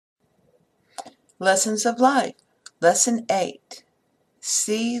Lessons of Life. Lesson 8.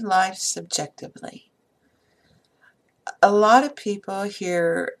 See life subjectively. A lot of people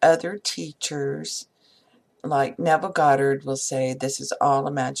hear other teachers, like Neville Goddard, will say this is all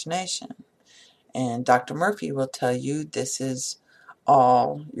imagination. And Dr. Murphy will tell you this is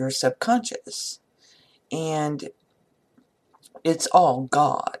all your subconscious. And it's all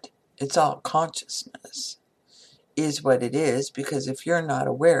God. It's all consciousness is what it is, because if you're not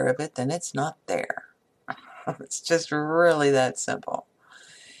aware of it, then it's not there. It's just really that simple.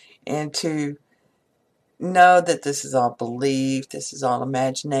 And to know that this is all belief, this is all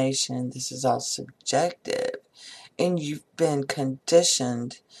imagination, this is all subjective, and you've been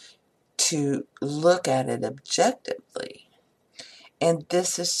conditioned to look at it objectively. And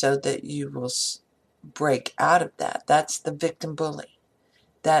this is so that you will break out of that. That's the victim bully.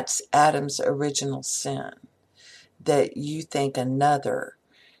 That's Adam's original sin. That you think another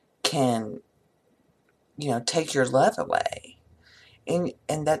can, take your love away. And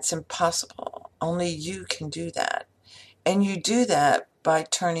that's impossible. Only you can do that. And you do that by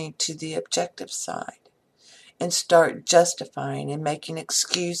turning to the objective side and start justifying and making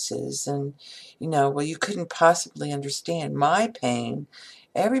excuses. And, well, you couldn't possibly understand my pain.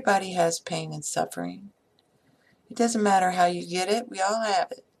 Everybody has pain and suffering. It doesn't matter how you get it. We all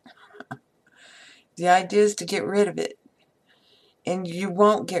have it. The idea is to get rid of it. And you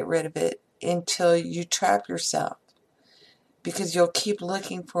won't get rid of it until you trap yourself, because you'll keep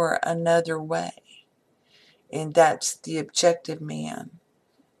looking for another way. And that's the objective man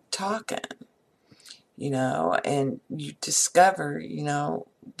talking, and you discover,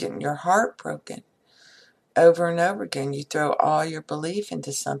 getting your heart broken over and over again. You throw all your belief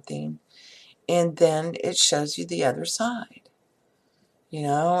into something, and then it shows you the other side,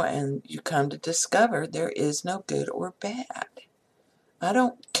 and you come to discover there is no good or bad. I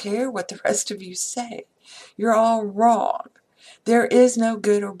don't care what the rest of you say. You're all wrong. There is no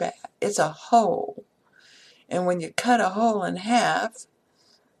good or bad. It's a whole. And when you cut a whole in half,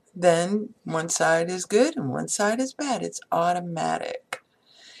 then one side is good and one side is bad. It's automatic.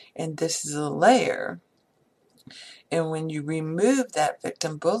 And this is a layer. And when you remove that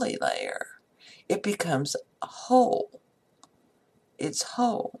victim bully layer, it becomes a whole. It's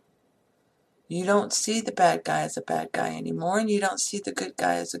whole. You don't see the bad guy as a bad guy anymore, and you don't see the good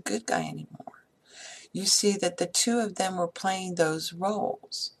guy as a good guy anymore. You see that the two of them were playing those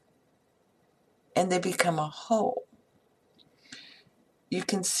roles, and they become a whole. You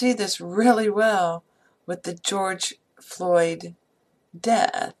can see this really well with the George Floyd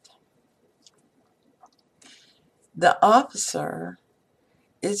death. The officer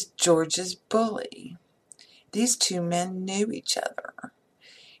is George's bully. These two men knew each other,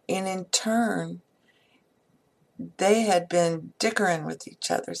 and in turn, they had been dickering with each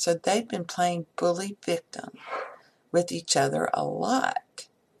other, so they'd been playing bully victim with each other a lot.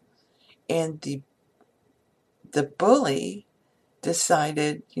 And the bully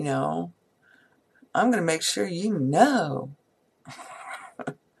decided, I'm going to make sure you know,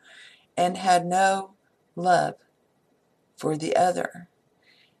 and had no love for the other.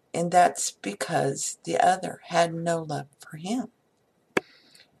 And that's because the other had no love for him.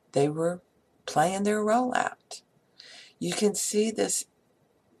 They were playing their role out. You can see this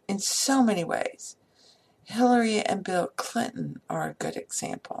in so many ways. Hillary and Bill Clinton are a good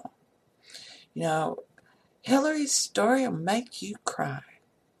example. Hillary's story will make you cry,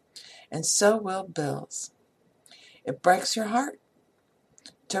 and so will Bill's. It breaks your heart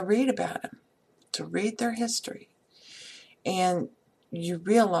to read about them, to read their history, and you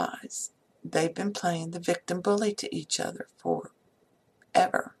realize they've been playing the victim bully to each other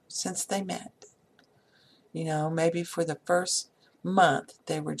forever, since they met. Maybe for the first month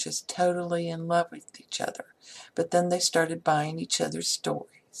they were just totally in love with each other, but then they started buying each other's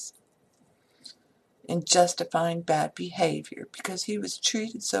stories and justifying bad behavior because he was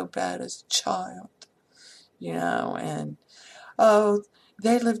treated so bad as a child, and, oh,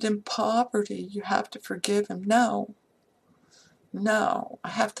 they lived in poverty, you have to forgive him. No, I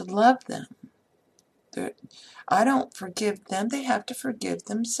have to love them. I don't forgive them, they have to forgive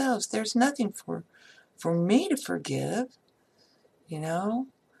themselves. There's nothing for me to forgive,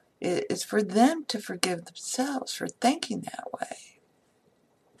 It's for them to forgive themselves for thinking that way.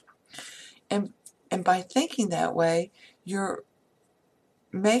 And by thinking that way, you're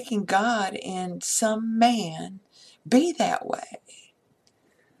making God and some man be that way.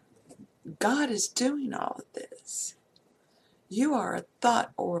 God is doing all of this. You are a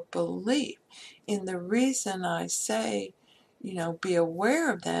thought or belief. And the reason I say, be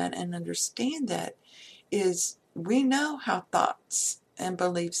aware of that and understand that is we know how thoughts and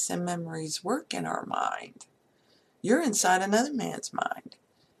beliefs and memories work in our mind. You're inside another man's mind.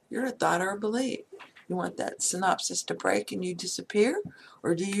 You're a thought or a belief. You want that synopsis to break and you disappear,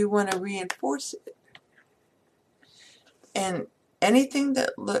 or do you want to reinforce it? And anything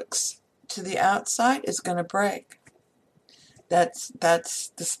that looks to the outside is going to break. That's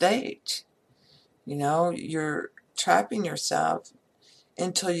the stage. You're trapping yourself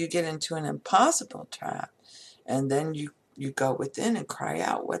until you get into an impossible trap, and then you go within and cry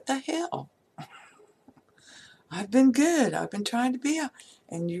out, what the hell? I've been good. I've been trying to be.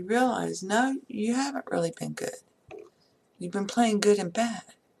 And you realize, no, you haven't really been good. You've been playing good and bad.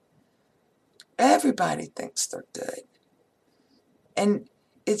 Everybody thinks they're good. And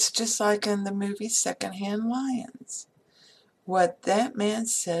it's just like in the movie Secondhand Lions. What that man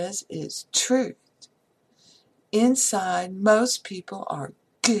says is truth. Inside, most people are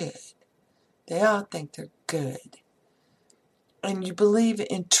good. They all think they're good. And you believe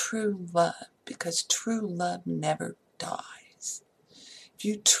in true love, because true love never dies. If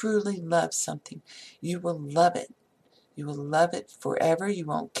you truly love something, you will love it. You will love it forever. You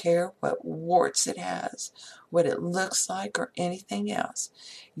won't care what warts it has, what it looks like, or anything else.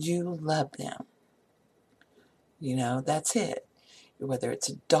 You love them. That's it. Whether it's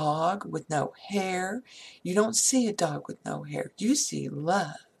a dog with no hair, you don't see a dog with no hair. You see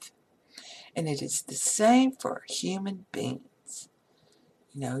love. And it is the same for human beings.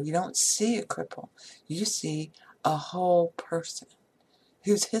 You don't see a cripple. You see a whole person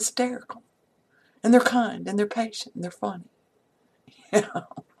who's hysterical. And they're kind, and they're patient, and they're funny.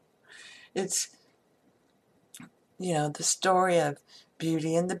 It's, the story of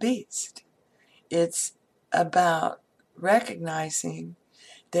Beauty and the Beast. It's about recognizing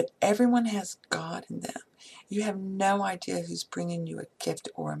that everyone has God in them. You have no idea who's bringing you a gift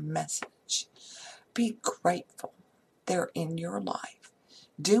or a message. Be grateful they're in your life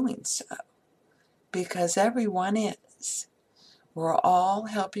doing so, because everyone is. We're all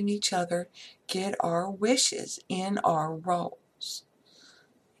helping each other get our wishes in our roles.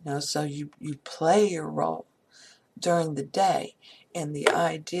 So you play your role during the day, and the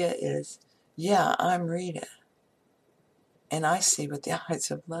idea is, yeah, I'm Rita, and I see with the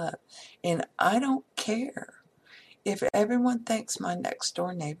eyes of love, and I don't care if everyone thinks my next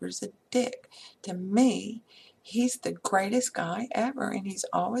door neighbor's a dick. To me, he's the greatest guy ever, and he's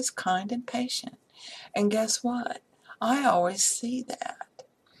always kind and patient. And guess what? I always see that,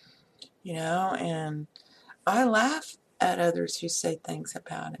 and I laugh at others who say things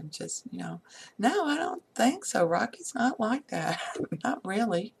about him. Just, no, I don't think so. Rocky's not like that. Not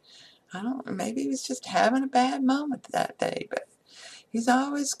really. Maybe he was just having a bad moment that day, but he's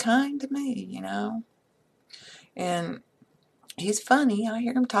always kind to me, And he's funny. I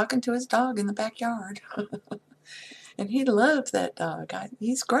hear him talking to his dog in the backyard. And he loves that dog.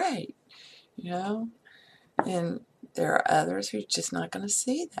 He's great, And there are others who are just not going to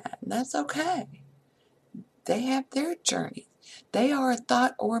see that. And that's okay. They have their journey. They are a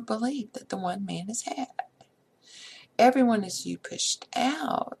thought or a belief that the one man has had. Everyone is you pushed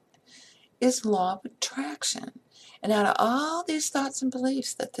out is law of attraction. And out of all these thoughts and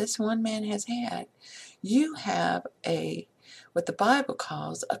beliefs that this one man has had, you have what the Bible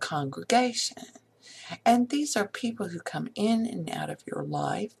calls a congregation. And these are people who come in and out of your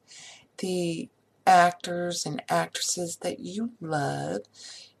life, the actors and actresses that you love.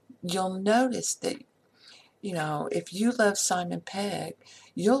 You'll notice that, if you love Simon Pegg,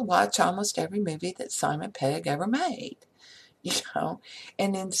 you'll watch almost every movie that Simon Pegg ever made,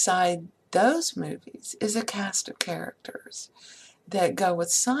 and inside those movies is a cast of characters that go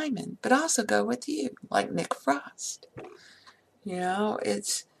with Simon, but also go with you, like Nick Frost.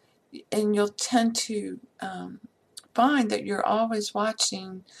 And you'll tend to find that you're always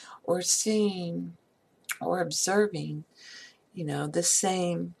watching or seeing or observing, the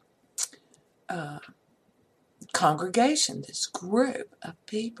same congregation, this group of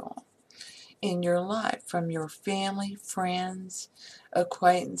people in your life, from your family, friends,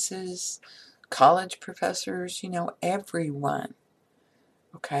 acquaintances, college professors, everyone.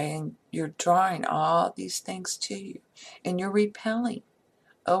 Okay, and you're drawing all these things to you, and you're repelling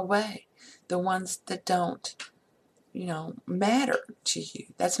away the ones that don't, matter to you.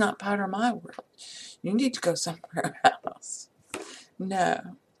 That's not part of my world. You need to go somewhere else.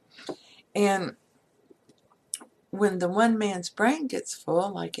 No. And when the one man's brain gets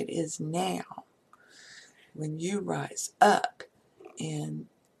full, like it is now, when you rise up and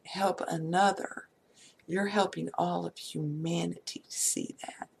help another, you're helping all of humanity to see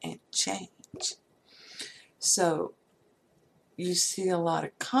that and change. So you see a lot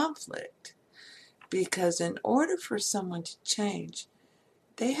of conflict, because in order for someone to change,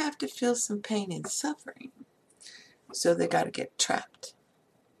 they have to feel some pain and suffering. So they got to get trapped.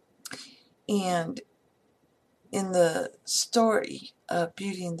 And in the story of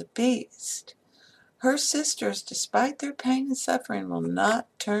Beauty and the Beast, her sisters, despite their pain and suffering, will not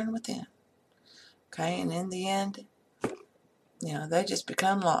turn within. Okay, and in the end, they just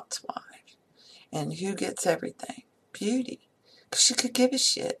become Lot's wife. And who gets everything? Beauty. Because she could give a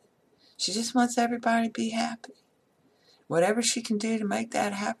shit. She just wants everybody to be happy. Whatever she can do to make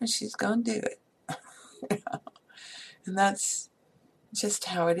that happen, she's going to do it. And that's just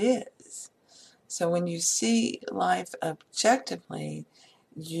how it is. So when you see life objectively,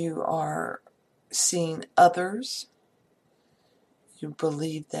 you are seeing others. You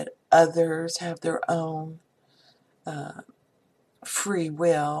believe that others have their own free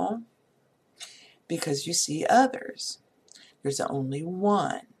will because you see others. There's only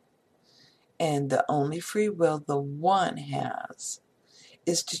one. And the only free will the one has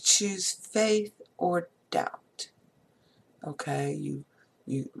is to choose faith or doubt. Okay, you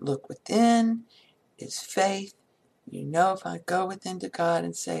look within, is faith. If I go within to God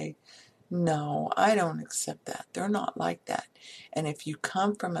and say, no, I don't accept that. They're not like that. And if you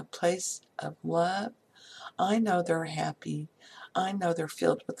come from a place of love, I know they're happy. I know they're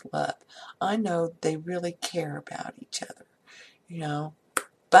filled with love. I know they really care about each other.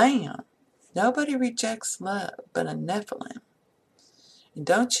 Bam! Nobody rejects love but a Nephilim. And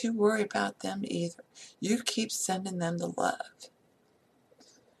don't you worry about them either. You keep sending them the love.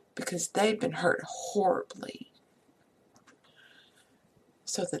 Because they've been hurt horribly.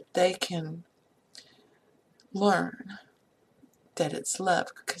 So that they can learn that it's love.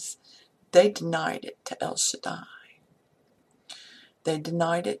 Because they denied it to El Shaddai. They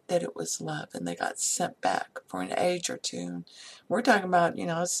denied it that it was love. And they got sent back for an age or two. We're talking about,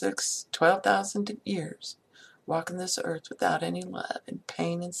 12,000 years. Walking this earth without any love and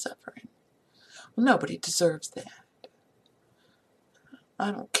pain and suffering. Well, nobody deserves that.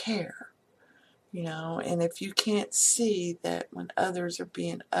 I don't care. And if you can't see that when others are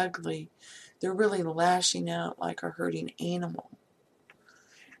being ugly, they're really lashing out like a hurting animal.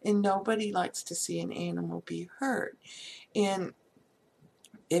 And nobody likes to see an animal be hurt. And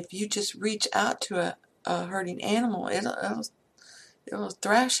if you just reach out to a hurting animal, it'll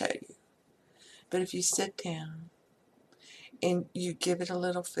thrash at you. But if you sit down and you give it a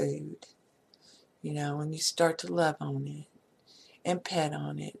little food, and you start to love on it and pet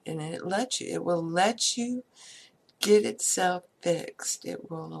on it, and it will let you get itself fixed. It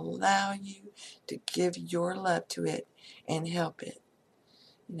will allow you to give your love to it and help it.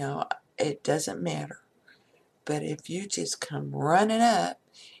 It doesn't matter. But if you just come running up,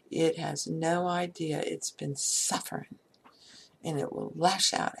 it has no idea it's been suffering, and it will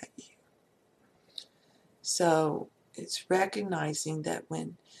lash out at you. So it's recognizing that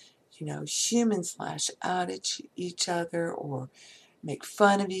when, humans lash out at each other or make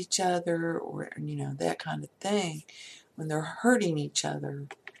fun of each other or, that kind of thing, when they're hurting each other,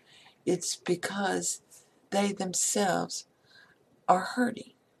 it's because they themselves are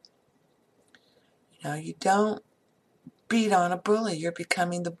hurting. You don't beat on a bully. You're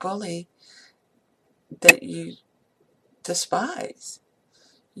becoming the bully that you despise,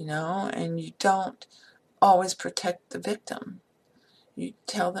 and you don't always protect the victim. You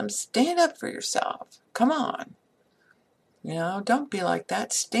tell them, stand up for yourself. Come on. Don't be like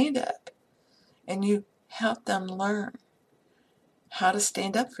that. Stand up. And you help them learn how to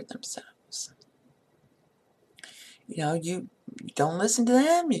stand up for themselves. You don't listen to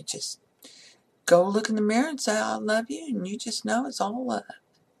them. You just go look in the mirror and say, I love you. And you just know it's all love.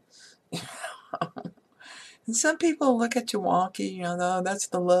 And some people look at you wonky, oh, that's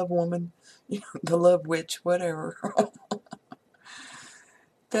the love woman, the love witch, whatever.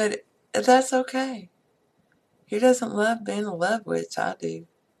 But that's okay. Who doesn't love being a love witch? I do.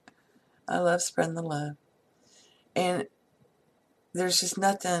 I love spreading the love. And there's just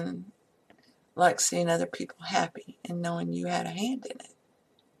nothing like seeing other people happy and knowing you had a hand in it.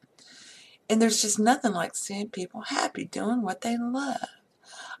 And there's just nothing like seeing people happy doing what they love.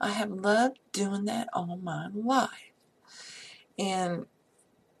 I have loved doing that all my life. And,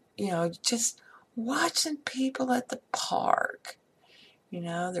 just watching people at the park.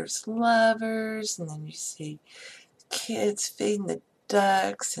 There's lovers, and then you see kids feeding the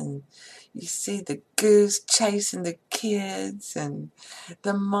ducks, and you see the goose chasing the kids, and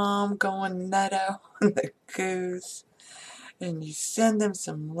the mom going nutto on the goose. And you send them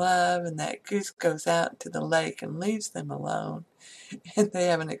some love, and that goose goes out into the lake and leaves them alone. And they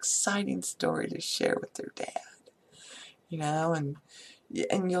have an exciting story to share with their dad.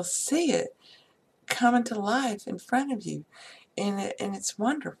 And you'll see it coming to life in front of you. and it's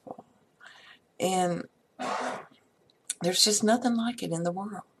wonderful. And there's just nothing like it in the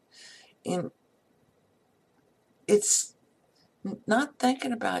world. And it's not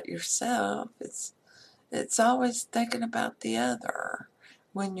thinking about yourself. It's always thinking about the other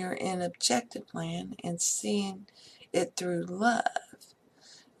when you're in objective land and seeing it through love.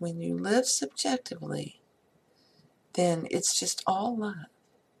 When you live subjectively, then it's just all love.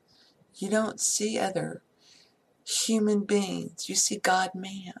 You don't see other human beings. You see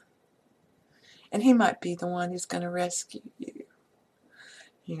God-man. And he might be the one who's going to rescue you.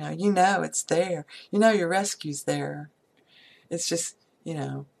 You know it's there. You know your rescue's there. It's just,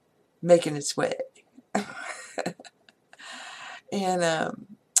 making its way. And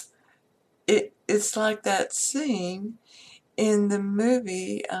it's like that scene in the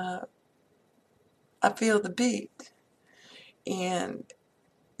movie I Feel the Beat. And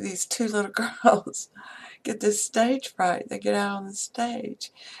these two little girls get this stage fright. They get out on the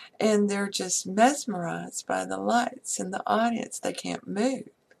stage and they're just mesmerized by the lights and the audience. They can't move.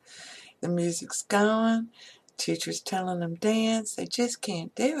 The music's going, teacher's telling them dance. They just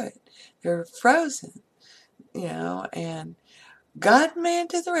can't do it. They're frozen, and God-man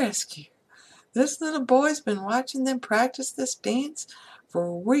to the rescue. This little boy's been watching them practice this dance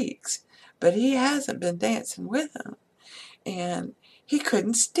for weeks, but he hasn't been dancing with them. And he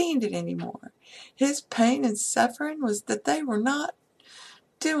couldn't stand it anymore. His pain and suffering was that they were not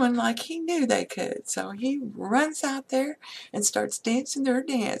doing like he knew they could. So he runs out there and starts dancing their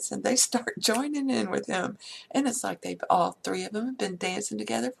dance, and they start joining in with him. And it's like all three of them have been dancing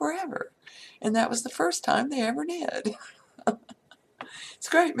together forever. And that was the first time they ever did. It's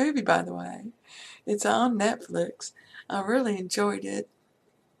a great movie, by the way. It's on Netflix. I really enjoyed it.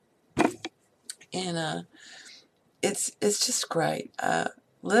 And it's just great.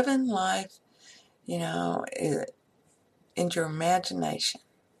 Living life, in your imagination.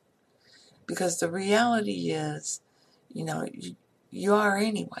 Because the reality is, you are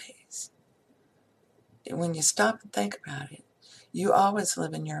anyways. When you stop and think about it, you always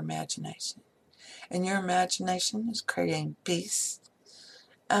live in your imagination. And your imagination is creating beasts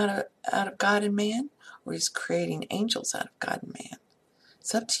out of God and man, or is creating angels out of God and man.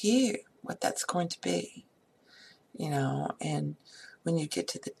 It's up to you what that's going to be. And when you get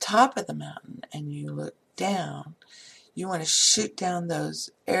to the top of the mountain and you look down, you want to shoot down those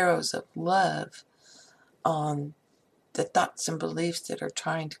arrows of love on the thoughts and beliefs that are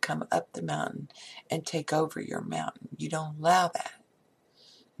trying to come up the mountain and take over your mountain. You don't allow that.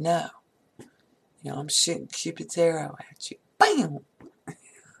 No. I'm shooting Cupid's arrow at you. Bam!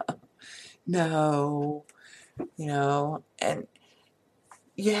 No. And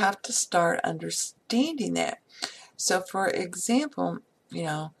you have to start understanding that. So, for example,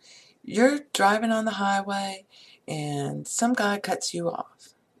 you're driving on the highway and some guy cuts you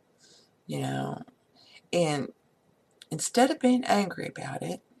off, and instead of being angry about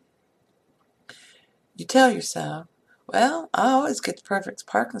it, you tell yourself, well, I always get the perfect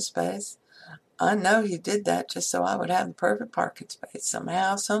parking space. I know he did that just so I would have the perfect parking space.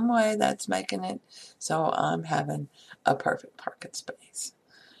 Somehow, some way, that's making it so I'm having a perfect parking space.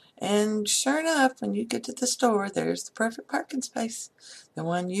 And sure enough, when you get to the store, there's the perfect parking space. The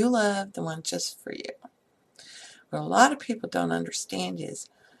one you love, the one just for you. What a lot of people don't understand is,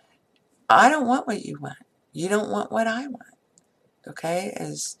 I don't want what you want. You don't want what I want. Okay?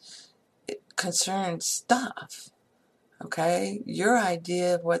 As it concerns stuff. Okay? Your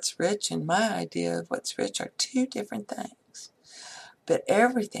idea of what's rich and my idea of what's rich are two different things. But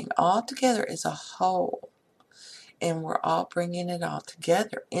everything all together is a whole. And we're all bringing it all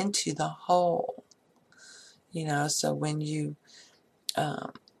together into the whole. So when you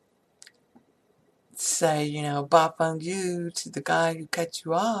say, bop on you to the guy who cut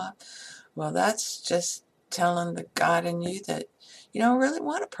you off, well, that's just telling the God in you that you don't really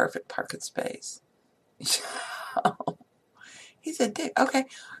want a perfect parking space. He's a dick. Okay,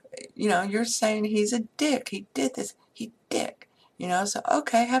 you're saying he's a dick. He did this. He dick. So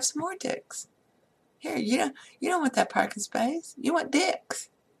okay, have some more dicks. Here, you don't want that parking space. You want dicks.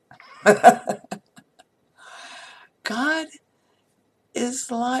 God is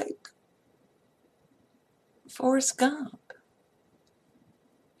like Forrest Gump.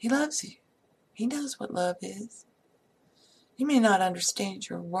 He loves you. He knows what love is. He may not understand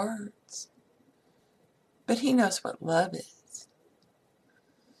your words, but he knows what love is.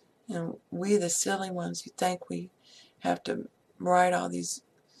 And we, the silly ones who think we have to write all these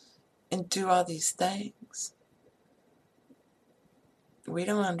and do all these things, we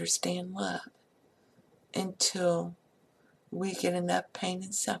don't understand love until we get enough pain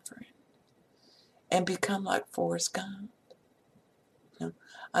and suffering and become like Forrest Gump.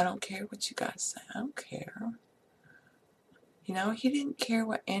 I don't care what you guys say. I don't care. You know, he didn't care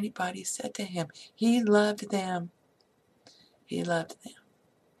what anybody said to him. He loved them. He loved them.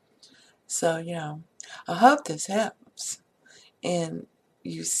 So, you know, I hope this helps in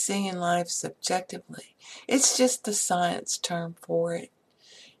you seeing life subjectively. It's just the science term for it.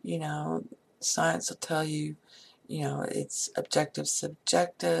 You know, science will tell you, you know, it's objective,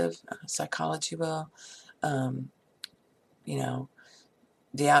 subjective. Psychology will. You know,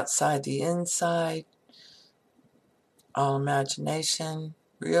 the outside, the inside, all imagination,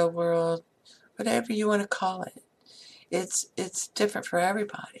 real world, whatever you want to call it. It's different for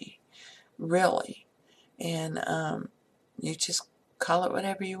everybody, really. And you just call it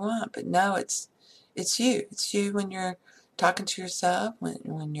whatever you want. But no, it's you. It's you when you're talking to yourself,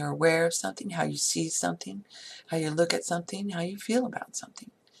 when you're aware of something, how you see something, how you look at something, how you feel about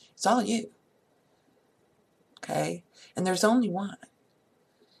something. It's all you. Okay? And there's only one.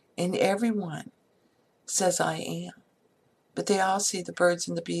 And everyone says I am. But they all see the birds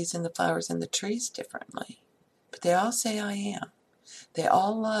and the bees and the flowers and the trees differently. But they all say I am. They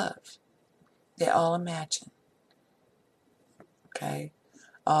all love. They all imagine. Okay?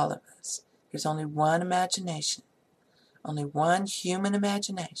 All of us. There's only one imagination. Only one human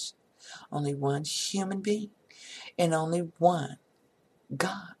imagination. Only one human being. And only one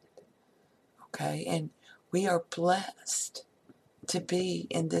God. Okay? And we are blessed to be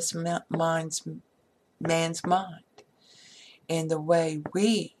in this man's mind. And the way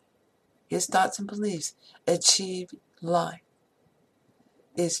we, his thoughts and beliefs, achieve life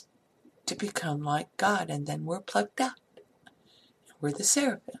is to become like God. And then we're plucked out. We're the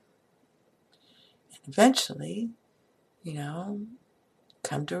seraphim. And eventually, you know,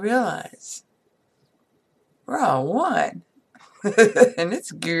 come to realize we're all one. And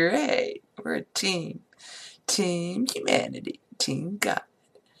it's great. We're a team. Team humanity. Team God.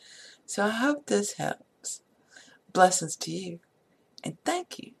 So I hope this helps. Blessings to you. And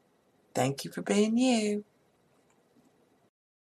thank you. Thank you for being you.